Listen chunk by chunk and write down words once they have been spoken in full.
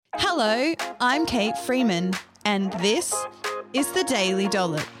Hello, I'm Kate Freeman, and this is the Daily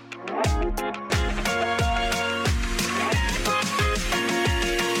Dollop.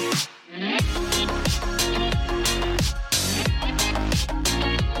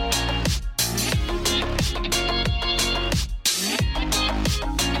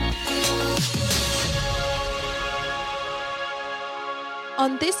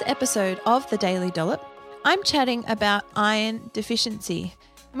 On this episode of the Daily Dollop, I'm chatting about iron deficiency.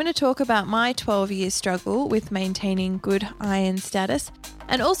 I'm going to talk about my 12-year struggle with maintaining good iron status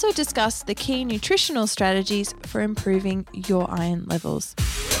and also discuss the key nutritional strategies for improving your iron levels.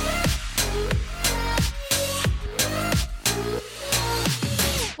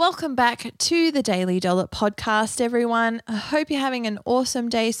 Welcome back to the Daily Dollop podcast, everyone. I hope you're having an awesome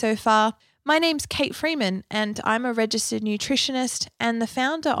day so far. My name's Kate Freeman and I'm a registered nutritionist and the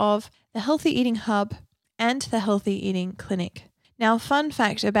founder of the Healthy Eating Hub and the Healthy Eating Clinic. Now, fun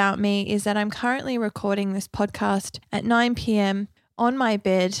fact about me is that I'm currently recording this podcast at 9 p.m. on my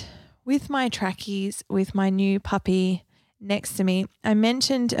bed with my trackies, with my new puppy next to me. I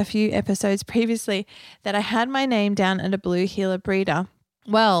mentioned a few episodes previously that I had my name down at a blue heeler breeder.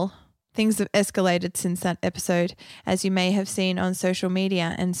 Well, things have escalated since that episode, as you may have seen on social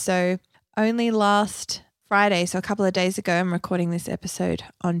media. And so only last Friday, so a couple of days ago, I'm recording this episode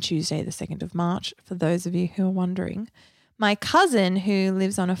on Tuesday, the 2nd of March, for those of you who are wondering. My cousin, who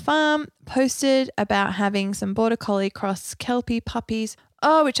lives on a farm, posted about having some Border Collie cross Kelpie puppies,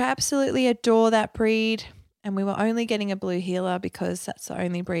 which I absolutely adore that breed. And we were only getting a blue heeler because that's the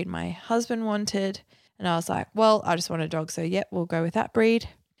only breed my husband wanted. And I was like, well, I just want a dog, so yep, we'll go with that breed.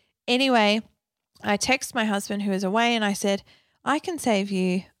 Anyway, I texted my husband who was away and I said, I can save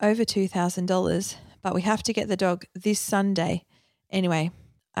you over $2,000, but we have to get the dog this Sunday. Anyway,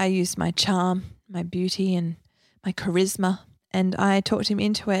 I used my charm, my beauty and my charisma, and I talked him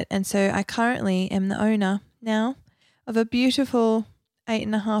into it. And so I currently am the owner now of a beautiful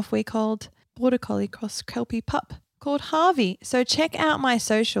 8.5-week-old Border Collie cross Kelpie pup called Harvey. So check out my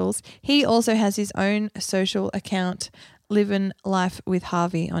socials. He also has his own social account, Living Life with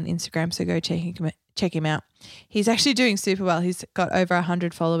Harvey on Instagram. So go check him out. He's actually doing super well. He's got over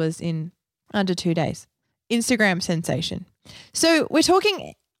 100 followers in under 2 days. Instagram sensation. So we're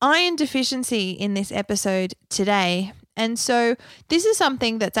talking iron deficiency in this episode today. And so this is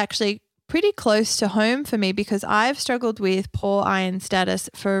something that's actually pretty close to home for me because I've struggled with poor iron status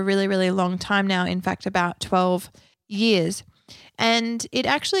for a really, really long time now. In fact, about 12 years. And it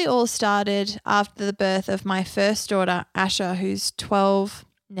actually all started after the birth of my first daughter, Asha, who's 12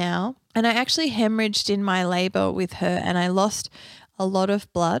 now. And I actually hemorrhaged in my labor with her and I lost a lot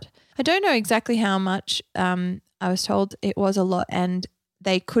of blood. I don't know exactly how much. I was told it was a lot and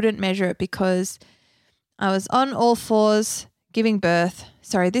they couldn't measure it because I was on all fours giving birth.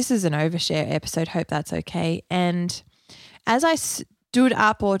 Sorry, this is an overshare episode. Hope that's okay. And as I stood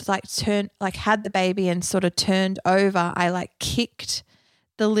up or had the baby and sort of turned over, I kicked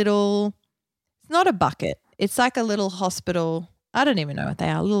the little, it's not a bucket. It's like a little hospital. I don't even know what they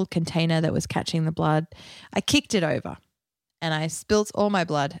are, a little container that was catching the blood. I kicked it over and I spilt all my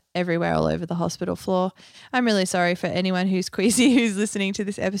blood everywhere all over the hospital floor. I'm really sorry for anyone who's queasy who's listening to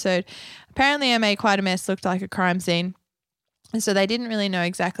this episode. Apparently I made quite a mess, looked like a crime scene. And so they didn't really know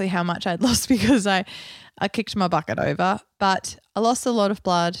exactly how much I'd lost because I kicked my bucket over. But I lost a lot of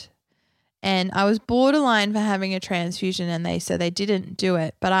blood and I was borderline for having a transfusion and they didn't do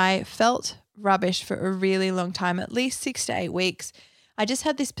it. But I felt rubbish for a really long time, at least 6 to 8 weeks. I just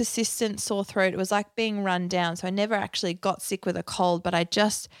had this persistent sore throat. It was like being run down. So I never actually got sick with a cold, but I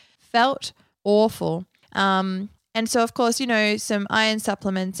just felt awful. And so, of course, some iron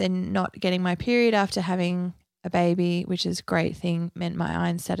supplements and not getting my period after having a baby, which is a great thing, meant my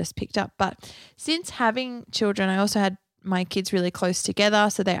iron status picked up. But since having children, I also had my kids really close together.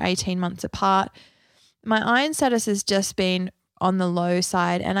 So they're 18 months apart. My iron status has just been on the low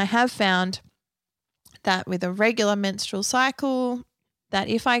side. And I have found that with a regular menstrual cycle, that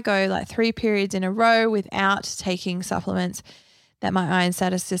if I go 3 periods in a row without taking supplements, that my iron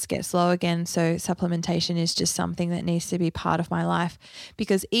status just gets low again. So supplementation is just something that needs to be part of my life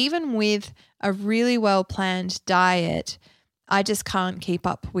because even with a really well-planned diet, I just can't keep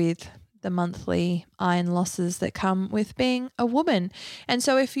up with the monthly iron losses that come with being a woman. And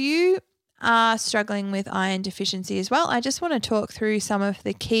so if you are struggling with iron deficiency as well, I just want to talk through some of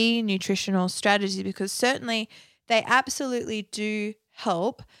the key nutritional strategies because certainly they absolutely do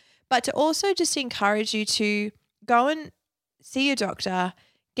help, but to also just encourage you to go and see your doctor,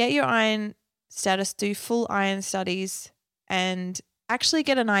 get your iron status, do full iron studies and actually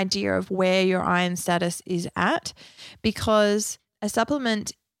get an idea of where your iron status is at because a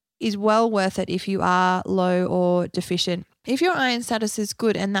supplement is well worth it if you are low or deficient. If your iron status is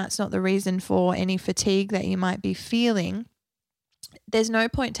good and that's not the reason for any fatigue that you might be feeling, there's no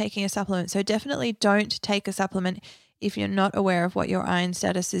point taking a supplement. So definitely don't take a supplement if you're not aware of what your iron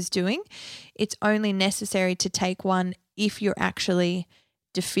status is doing. It's only necessary to take one if you're actually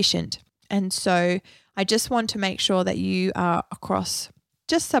deficient. And so I just want to make sure that you are across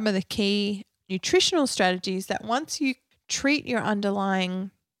just some of the key nutritional strategies that once you treat your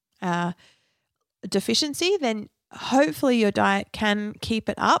underlying deficiency, then hopefully your diet can keep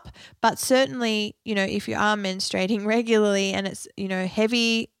it up. But certainly, if you are menstruating regularly and it's,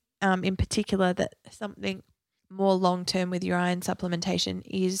 heavy in particular, that something more long-term with your iron supplementation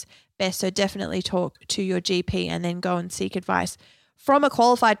is best. So definitely talk to your GP and then go and seek advice from a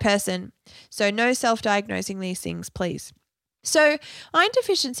qualified person. So no self-diagnosing these things, please. So iron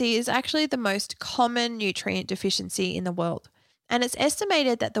deficiency is actually the most common nutrient deficiency in the world. And it's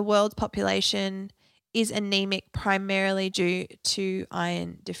estimated that the world's population is anemic primarily due to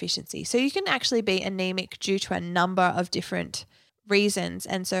iron deficiency. So you can actually be anemic due to a number of different reasons.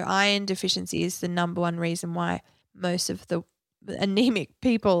 And so iron deficiency is the number one reason why most of the anemic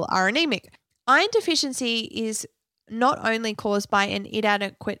people are anemic. Iron deficiency is not only caused by an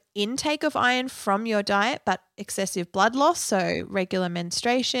inadequate intake of iron from your diet, but excessive blood loss, so regular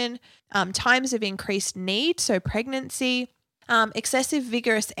menstruation, times of increased need, so pregnancy, excessive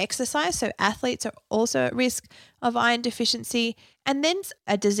vigorous exercise, so athletes are also at risk of iron deficiency, and then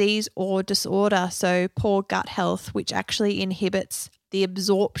a disease or disorder, so poor gut health, which actually inhibits the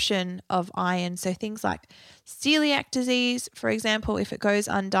absorption of iron. So things like celiac disease, for example, if it goes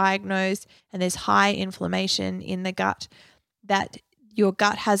undiagnosed and there's high inflammation in the gut, that your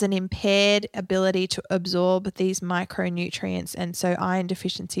gut has an impaired ability to absorb these micronutrients, and so iron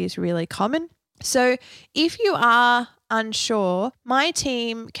deficiency is really common. So if you are unsure, my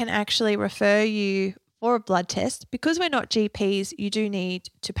team can actually refer you for a blood test. Because we're not GPs, you do need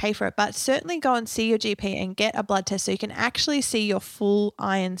to pay for it, but certainly go and see your GP and get a blood test so you can actually see your full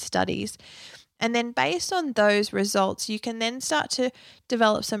iron studies. And then based on those results, you can then start to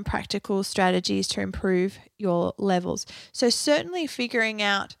develop some practical strategies to improve your levels. So certainly figuring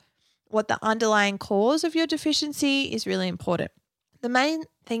out what the underlying cause of your deficiency is really important. The main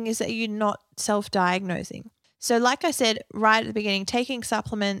thing is that you're not self-diagnosing. So like I said right at the beginning, taking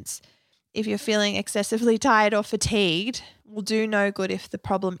supplements if you're feeling excessively tired or fatigued will do no good if the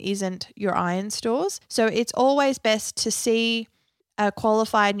problem isn't your iron stores. So it's always best to see a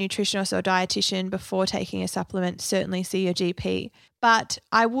qualified nutritionist or dietitian before taking a supplement. Certainly see your GP. But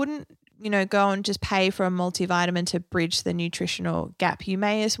I wouldn't, go and just pay for a multivitamin to bridge the nutritional gap. You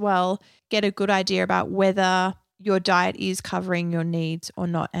may as well get a good idea about whether your diet is covering your needs or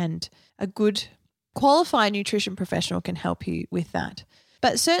not. And a good qualified nutrition professional can help you with that.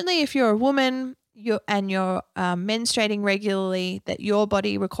 But certainly if you're a woman you're menstruating regularly, that your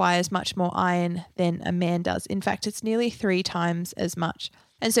body requires much more iron than a man does. In fact, it's nearly 3 times as much.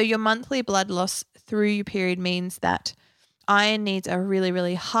 And so your monthly blood loss through your period means that iron needs are really,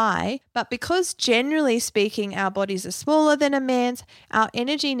 really high. But because generally speaking, our bodies are smaller than a man's, our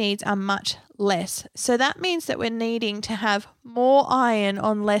energy needs are much less. So that means that we're needing to have more iron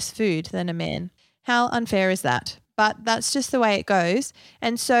on less food than a man. How unfair is that? But that's just the way it goes.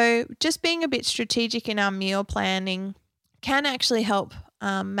 And so just being a bit strategic in our meal planning can actually help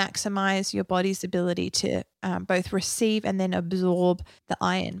maximize your body's ability to both receive and then absorb the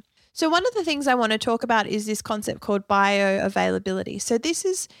iron. So one of the things I want to talk about is this concept called bioavailability. So this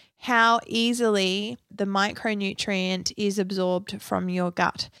is how easily the micronutrient is absorbed from your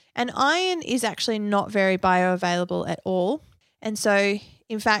gut. And iron is actually not very bioavailable at all. And so,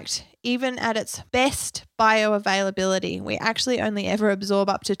 in fact, even at its best bioavailability, we actually only ever absorb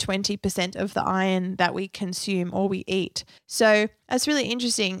up to 20% of the iron that we consume or we eat. So that's really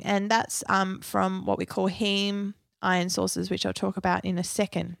interesting. And that's from what we call heme iron sources, which I'll talk about in a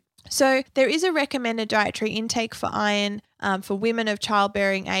second. So there is a recommended dietary intake for iron for women of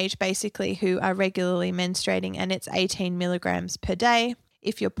childbearing age, basically, who are regularly menstruating, and it's 18 milligrams per day.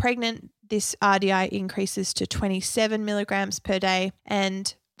 If you're pregnant, this RDI increases to 27 milligrams per day.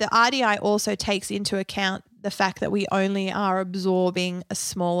 And the RDI also takes into account the fact that we only are absorbing a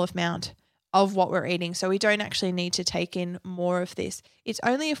small amount of what we're eating. So we don't actually need to take in more of this. It's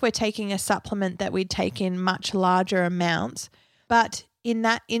only if we're taking a supplement that we take in much larger amounts. But in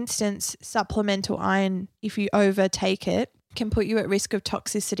that instance, supplemental iron, if you overtake it, can put you at risk of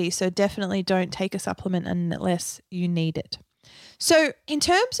toxicity. So definitely don't take a supplement unless you need it. So in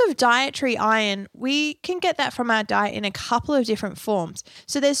terms of dietary iron, we can get that from our diet in a couple of different forms.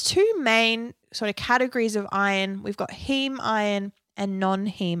 So there's 2 main sort of categories of iron. We've got heme iron and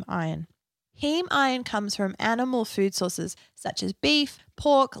non-heme iron. Heme iron comes from animal food sources such as beef,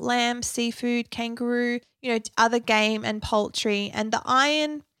 pork, lamb, seafood, kangaroo, other game and poultry. And the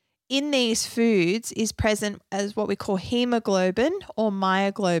iron in these foods is present as what we call hemoglobin or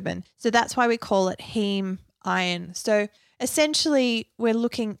myoglobin. So that's why we call it heme iron. So essentially we're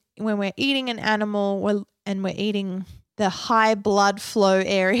looking, when we're eating an animal and we're eating the high blood flow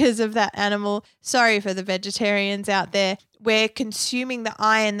areas of that animal, sorry for the vegetarians out there, we're consuming the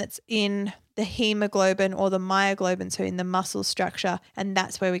iron that's in the hemoglobin or the myoglobin, so in the muscle structure, and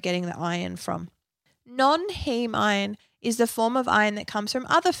that's where we're getting the iron from. Non-heme iron is the form of iron that comes from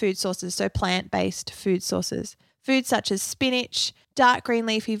other food sources, so plant-based food sources. Foods such as spinach, dark green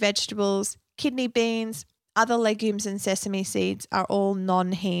leafy vegetables, kidney beans, other legumes and sesame seeds are all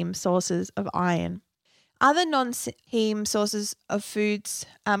non-heme sources of iron. Other non-heme sources of foods,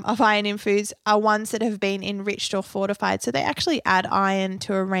 of iron in foods, are ones that have been enriched or fortified. So they actually add iron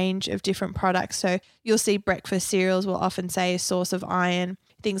to a range of different products. So you'll see breakfast cereals will often say a source of iron.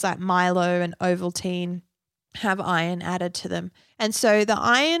 Things like Milo and Ovaltine have iron added to them. And so the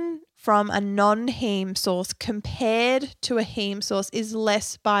iron from a non-heme source compared to a heme source is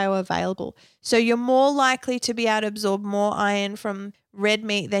less bioavailable. So you're more likely to be able to absorb more iron from red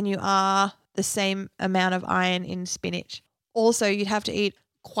meat than you are the same amount of iron in spinach. Also, you'd have to eat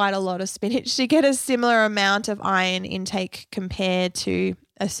quite a lot of spinach to get a similar amount of iron intake compared to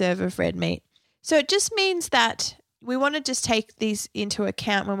a serve of red meat. So it just means that we want to just take these into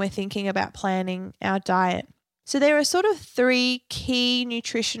account when we're thinking about planning our diet. So there are sort of 3 key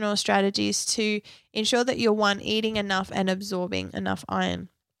nutritional strategies to ensure that you're, 1, eating enough and absorbing enough iron.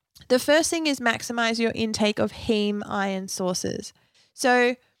 The first thing is maximize your intake of heme iron sources.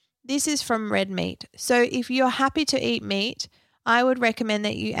 So this is from red meat. So if you're happy to eat meat, I would recommend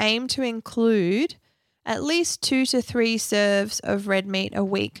that you aim to include at least 2 to 3 serves of red meat a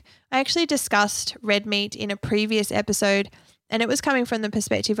week. I actually discussed red meat in a previous episode, and it was coming from the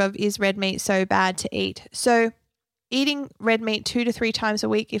perspective of, is red meat so bad to eat? So eating red meat 2 to 3 times a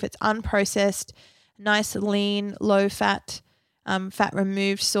week, if it's unprocessed, nice, lean, low fat, fat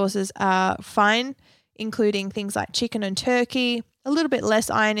removed sources are fine, including things like chicken and turkey, a little bit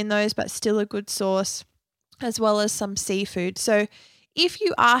less iron in those, but still a good source, as well as some seafood. So if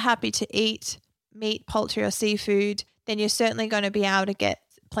you are happy to eat meat, poultry, or seafood, then you're certainly going to be able to get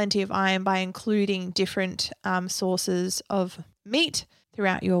plenty of iron by including different sources of meat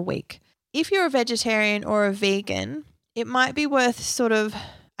throughout your week. If you're a vegetarian or a vegan, it might be worth sort of,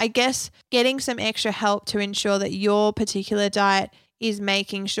 I guess, getting some extra help to ensure that your particular diet is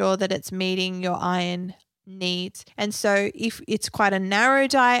making sure that it's meeting your iron needs. And so if it's quite a narrow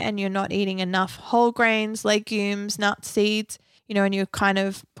diet and you're not eating enough whole grains, legumes, nuts, seeds, and you're kind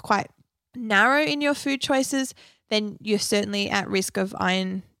of quite narrow in your food choices, then you're certainly at risk of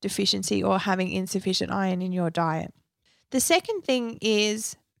iron deficiency or having insufficient iron in your diet. The second thing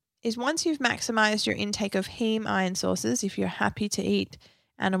is once you've maximized your intake of heme iron sources, if you're happy to eat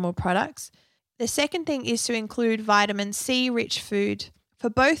animal products, the second thing is to include vitamin C rich food for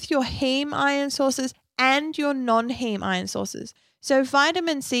both your heme iron sources and your non-heme iron sources. So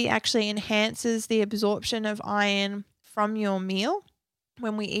vitamin C actually enhances the absorption of iron from your meal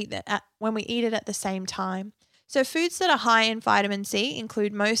when we eat it at the same time. So foods that are high in vitamin C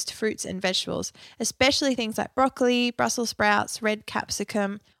include most fruits and vegetables, especially things like broccoli, Brussels sprouts, red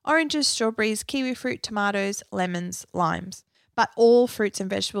capsicum, oranges, strawberries, kiwi fruit, tomatoes, lemons, limes. But all fruits and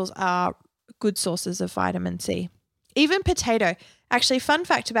vegetables are good sources of vitamin C. Even potato. Actually, fun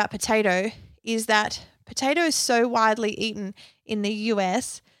fact about potato is that potato is so widely eaten in the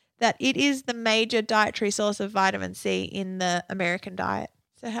US that it is the major dietary source of vitamin C in the American diet.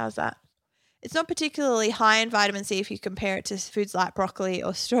 So how's that? It's not particularly high in vitamin C if you compare it to foods like broccoli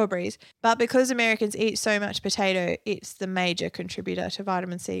or strawberries, but because Americans eat so much potato, it's the major contributor to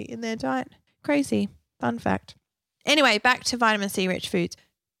vitamin C in their diet. Crazy. Fun fact. Anyway, back to vitamin C rich foods.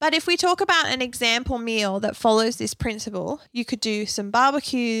 But if we talk about an example meal that follows this principle, you could do some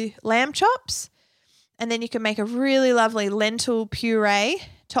barbecue lamb chops, and then you can make a really lovely lentil puree,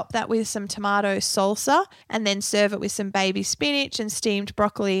 top that with some tomato salsa, and then serve it with some baby spinach and steamed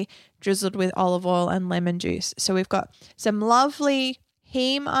broccoli drizzled with olive oil and lemon juice. So we've got some lovely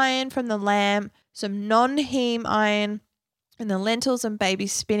heme iron from the lamb, some non-heme iron in the lentils and baby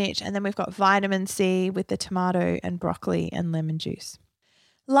spinach, and then we've got vitamin C with the tomato and broccoli and lemon juice.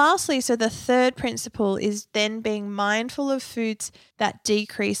 Lastly, so the third principle is then being mindful of foods that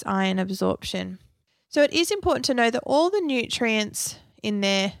decrease iron absorption. So it is important to know that all the nutrients in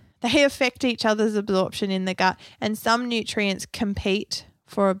there, they affect each other's absorption in the gut, and some nutrients compete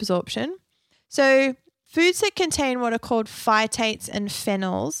for absorption. So Foods that contain what are called phytates and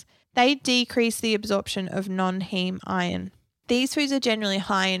phenols, they decrease the absorption of non-heme iron. These foods are generally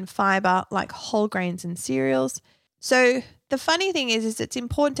high in fiber, like whole grains and cereals. So the funny thing is it's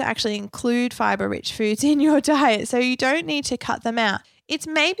important to actually include fiber-rich foods in your diet, so you don't need to cut them out. It's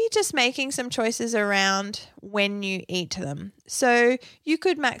maybe just making some choices around when you eat them. So you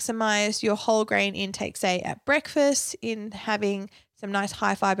could maximize your whole grain intake, say at breakfast, in having some nice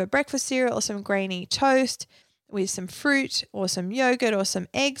high fiber breakfast cereal or some grainy toast with some fruit or some yogurt or some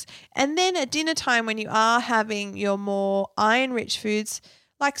eggs. And then at dinner time, when you are having your more iron-rich foods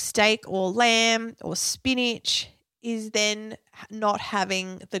like steak or lamb or spinach, is then not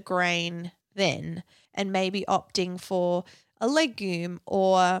having the grain then, and maybe opting for a legume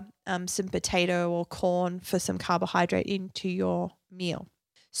or some potato or corn for some carbohydrate into your meal.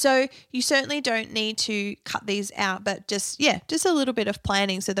 So you certainly don't need to cut these out, but just a little bit of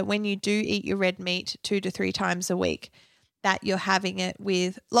planning so that when you do eat your red meat 2 to 3 times a week, that you're having it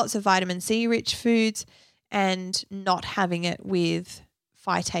with lots of vitamin C rich foods and not having it with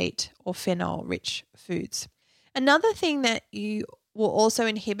phytate or phenol rich foods. Another thing that you will also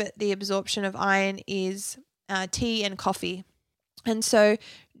inhibit the absorption of iron is tea and coffee. And so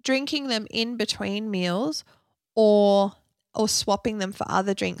drinking them in between meals or swapping them for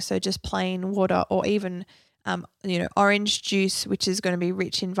other drinks, so just plain water or even orange juice, which is going to be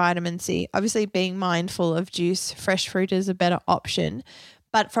rich in vitamin C. Obviously being mindful of juice, fresh fruit is a better option.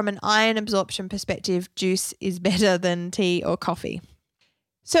 But from an iron absorption perspective, juice is better than tea or coffee.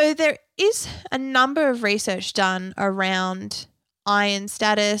 So there is a number of research done around iron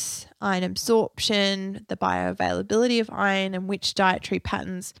status, iron absorption, the bioavailability of iron, and which dietary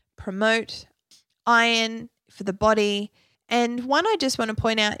patterns promote iron for the body. And one I just want to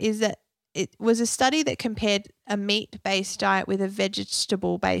point out is that it was a study that compared a meat-based diet with a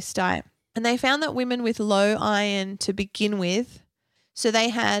vegetable-based diet. And they found that women with low iron to begin with, so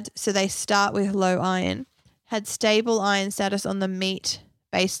they start with low iron, had stable iron status on the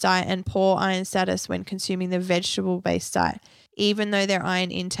meat-based diet and poor iron status when consuming the vegetable-based diet, even though their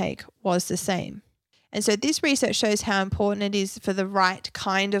iron intake was the same. And so this research shows how important it is for the right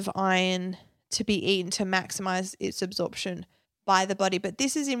kind of iron to be eaten to maximize its absorption by the body. But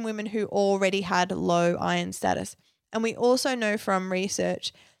this is in women who already had low iron status. And we also know from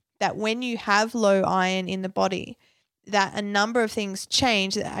research that when you have low iron in the body, that a number of things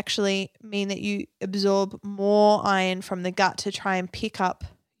change that actually mean that you absorb more iron from the gut to try and pick up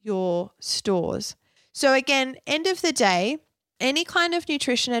your stores. So again, end of the day, any kind of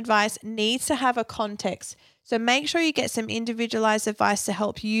nutrition advice needs to have a context. So make sure you get some individualized advice to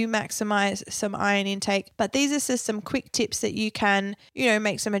help you maximize some iron intake. But these are just some quick tips that you can,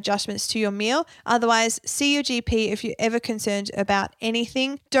 make some adjustments to your meal. Otherwise, see your GP if you're ever concerned about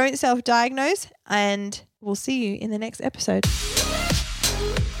anything. Don't self-diagnose, and we'll see you in the next episode.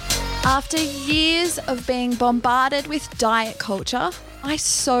 After years of being bombarded with diet culture, I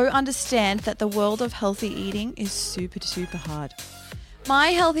so understand that the world of healthy eating is super, super hard. My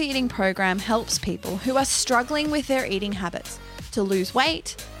healthy eating program helps people who are struggling with their eating habits to lose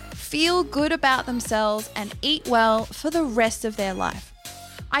weight, feel good about themselves, and eat well for the rest of their life.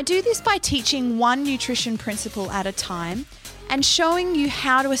 I do this by teaching one nutrition principle at a time and showing you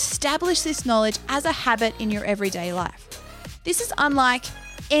how to establish this knowledge as a habit in your everyday life. This is unlike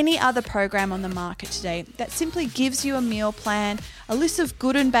any other program on the market today that simply gives you a meal plan, a list of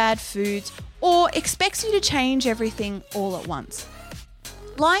good and bad foods, or expects you to change everything all at once.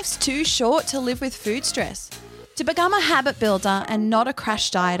 Life's too short to live with food stress. To become a habit builder and not a crash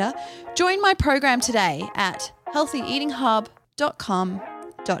dieter, join my program today at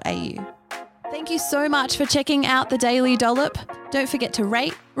healthyeatinghub.com.au. Thank you so much for checking out the Daily Dollop. Don't forget to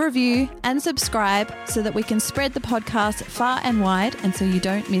rate, review, and subscribe so that we can spread the podcast far and wide and so you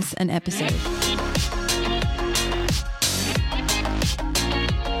don't miss an episode.